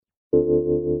En un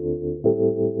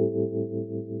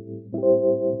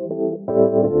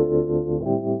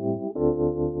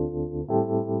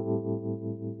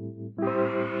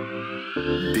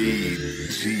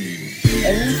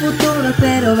futuro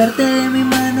espero verte de mi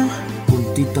mano.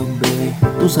 Puntito, bebé,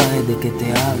 tú sabes de qué te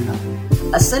hablo.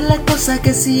 Hacer las cosas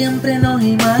que siempre nos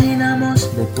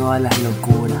imaginamos. De todas las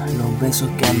locuras, los besos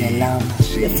que anhelamos.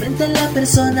 De frente a las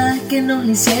personas que nos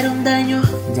hicieron daño.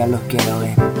 Ya los quiero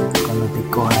ver cuando te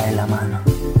coja de la mano.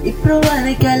 Y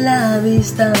probaré que a la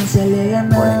distancia le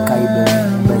ganamos. Por Skype,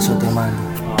 bebé, un beso te mando.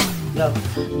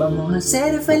 Vamos a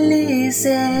ser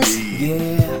felices.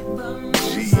 Yeah.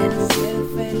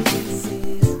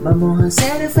 Vamos a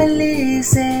ser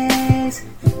felices.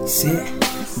 Sí,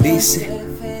 dice.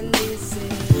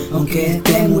 Aunque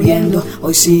esté muriendo,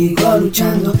 hoy sigo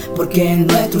luchando, porque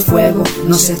nuestro fuego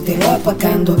no se esté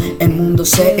opacando. El mundo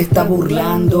se está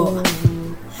burlando,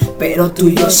 pero tú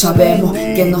y yo sabemos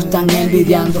que nos están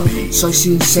envidiando. Soy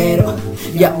sincero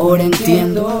y ahora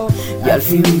entiendo, y al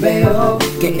fin veo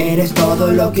que eres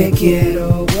todo lo que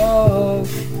quiero,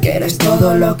 que eres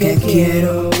todo lo que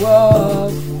quiero.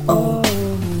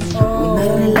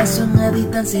 Una relación a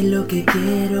distancia es lo que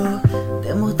quiero.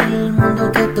 Demostrar al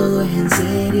mundo que todo es en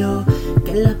serio.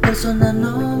 Que las personas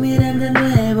no miren de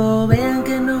nuevo, vean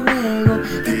que no juego,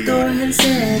 que todo es en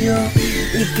serio.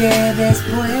 Y que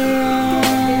después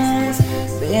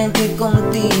vean que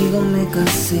contigo me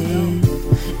casé.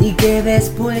 Y que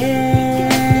después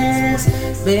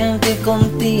vean que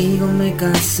contigo me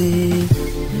casé.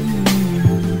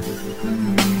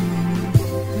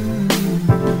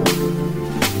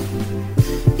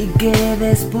 Y que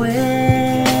después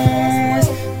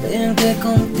vean que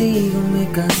contigo me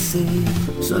casé.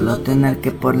 Solo tener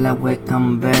que por la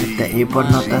webcam verte y por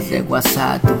notas de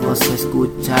WhatsApp tu voz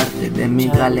escucharte. De mi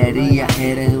galería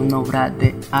eres una obra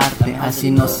de arte, así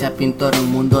no sea pintor,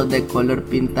 un mundo de color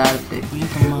pintarte.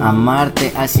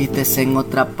 Amarte, así estés en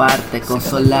otra parte,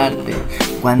 consolarte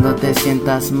cuando te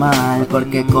sientas mal,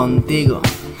 porque contigo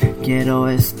quiero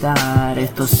estar.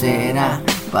 Esto será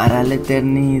para la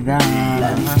eternidad.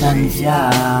 La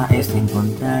distancia es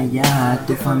encontrar ya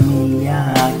tu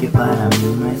familia que para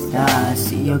mí no está.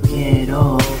 Si yo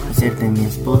quiero hacerte mi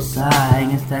esposa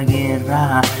en esta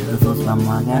guerra, los dos vamos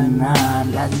a ganar.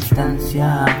 La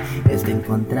distancia es de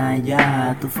encontrar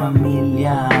ya tu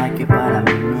familia que para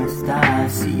mí no está.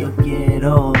 Si yo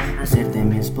quiero hacerte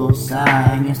mi esposa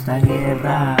en esta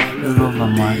guerra, los dos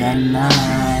vamos a ganar.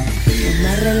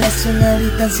 Una relación a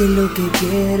distancia es lo que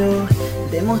quiero.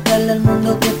 Demostrarle al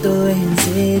mundo que todo es en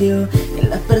serio. Que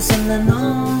las personas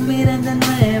no miren de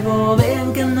nuevo,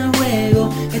 vean que no es juego,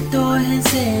 que todo es en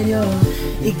serio.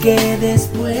 Y que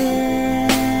después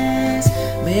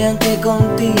vean que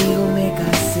contigo me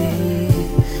casé.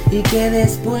 Y que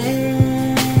después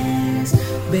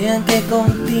vean que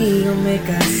contigo me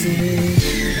casé.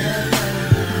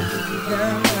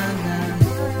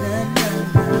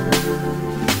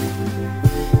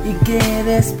 Y que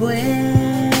después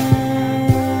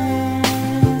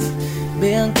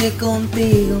vean que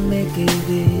contigo me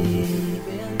quedé.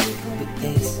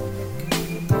 Es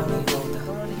TonyJ,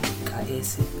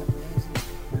 KS,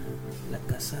 la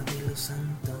Casa de los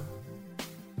Santos.